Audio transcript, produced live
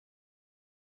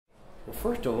Well,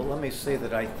 first of all, let me say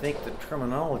that I think the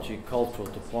terminology cultural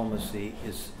diplomacy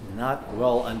is not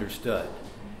well understood.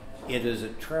 It is a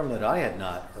term that I had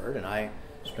not heard, and I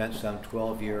spent some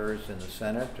 12 years in the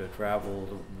Senate,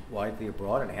 traveled widely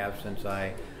abroad, and have since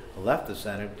I left the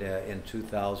Senate in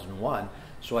 2001.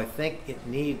 So I think it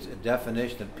needs a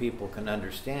definition that people can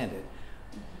understand it.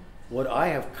 What I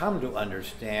have come to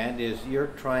understand is you're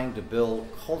trying to build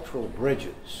cultural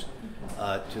bridges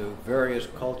to various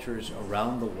cultures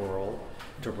around the world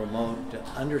to promote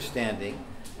understanding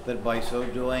that by so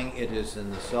doing it is in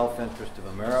the self-interest of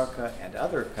America and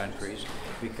other countries,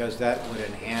 because that would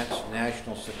enhance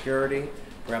national security,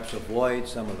 perhaps avoid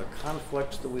some of the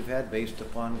conflicts that we've had based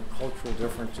upon cultural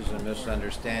differences and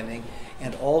misunderstanding,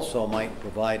 and also might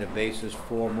provide a basis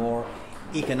for more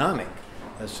economic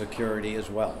security as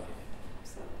well.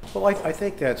 Well, I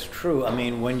think that's true. I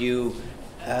mean, when you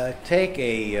take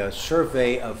a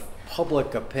survey of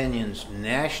public opinions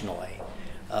nationally,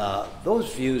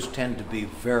 those views tend to be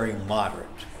very moderate.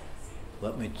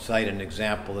 Let me cite an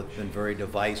example that's been very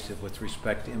divisive with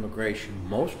respect to immigration.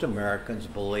 Most Americans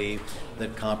believe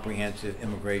that comprehensive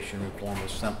immigration reform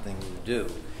is something to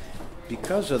do.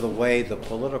 Because of the way the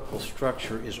political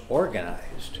structure is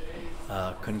organized,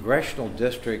 congressional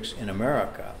districts in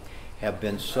America have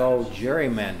been so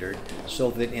gerrymandered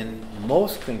so that in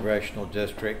most congressional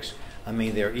districts, I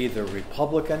mean, they're either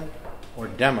Republican or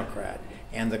Democrat.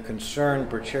 And the concern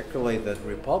particularly that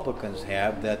Republicans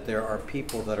have that there are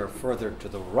people that are further to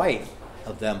the right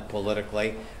of them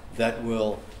politically that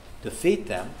will defeat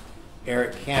them.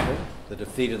 Eric Cantor, the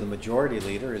defeat of the majority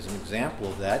leader, is an example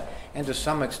of that, and to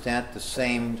some extent the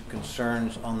same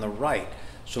concerns on the right.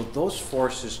 So those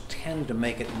forces tend to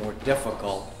make it more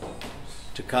difficult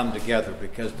to come together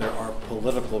because there are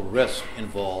political risks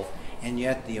involved, and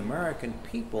yet the American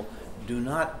people do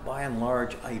not by and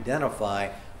large identify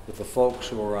with the folks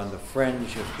who are on the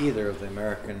fringe of either of the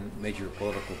American major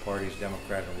political parties,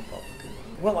 Democrat or Republican.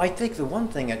 Well, I think the one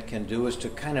thing it can do is to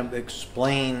kind of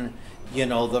explain,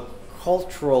 the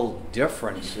cultural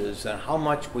differences and how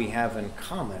much we have in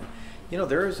common.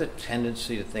 There is a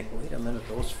tendency to think, wait a minute,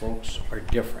 those folks are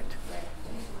different.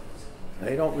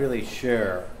 They don't really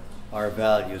share our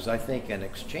values. I think an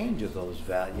exchange of those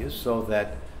values, so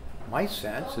that my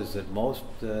sense is that most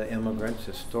immigrants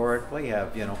historically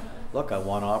have, look, I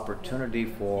want opportunity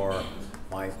for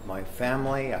my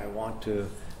family, I want to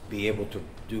be able to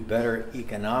do better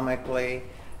economically,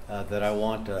 that I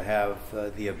want to have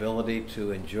the ability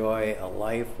to enjoy a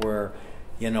life where,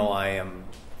 I am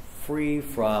free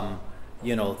from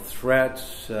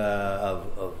threats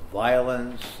of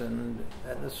violence and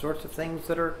the sorts of things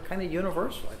that are kind of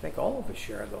universal. I think all of us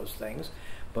share those things,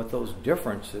 but those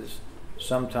differences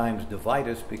sometimes divide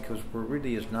us because there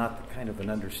really is not the kind of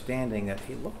an understanding that,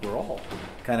 hey, look, we're all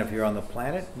kind of here on the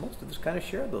planet. Most of us kind of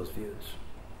share those views.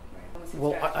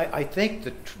 Well, I think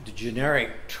the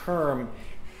generic term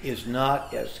is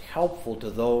not as helpful to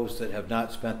those that have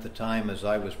not spent the time, as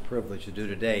I was privileged to do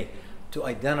today, to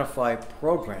identify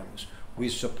programs. We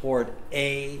support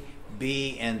A,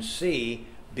 B, and C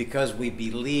because we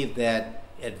believe that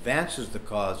advances the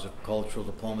cause of cultural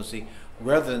diplomacy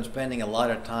rather than spending a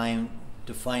lot of time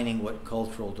defining what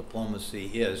cultural diplomacy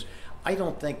is. I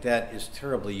don't think that is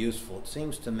terribly useful. It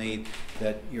seems to me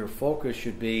that your focus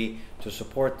should be to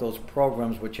support those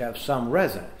programs which have some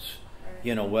resonance,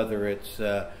 whether it's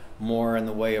more in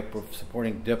the way of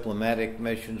supporting diplomatic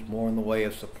missions, more in the way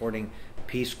of supporting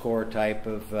Peace Corps type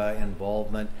of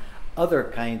involvement, other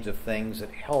kinds of things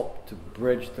that help to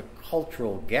bridge the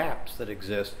cultural gaps that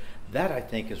exist. That, I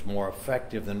think, is more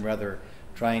effective than rather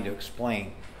trying to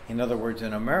explain. In other words,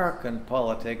 in American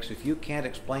politics, if you can't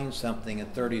explain something in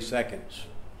 30 seconds,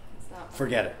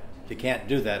 forget it. You can't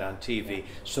do that on TV.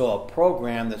 So a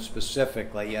program that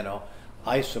specifically,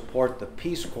 I support the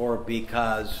Peace Corps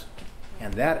because,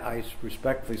 and that I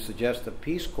respectfully suggest the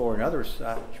Peace Corps and other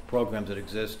such programs that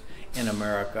exist in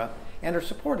America and are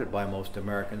supported by most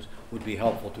Americans would be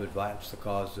helpful to advance the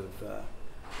cause of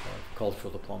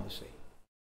cultural diplomacy.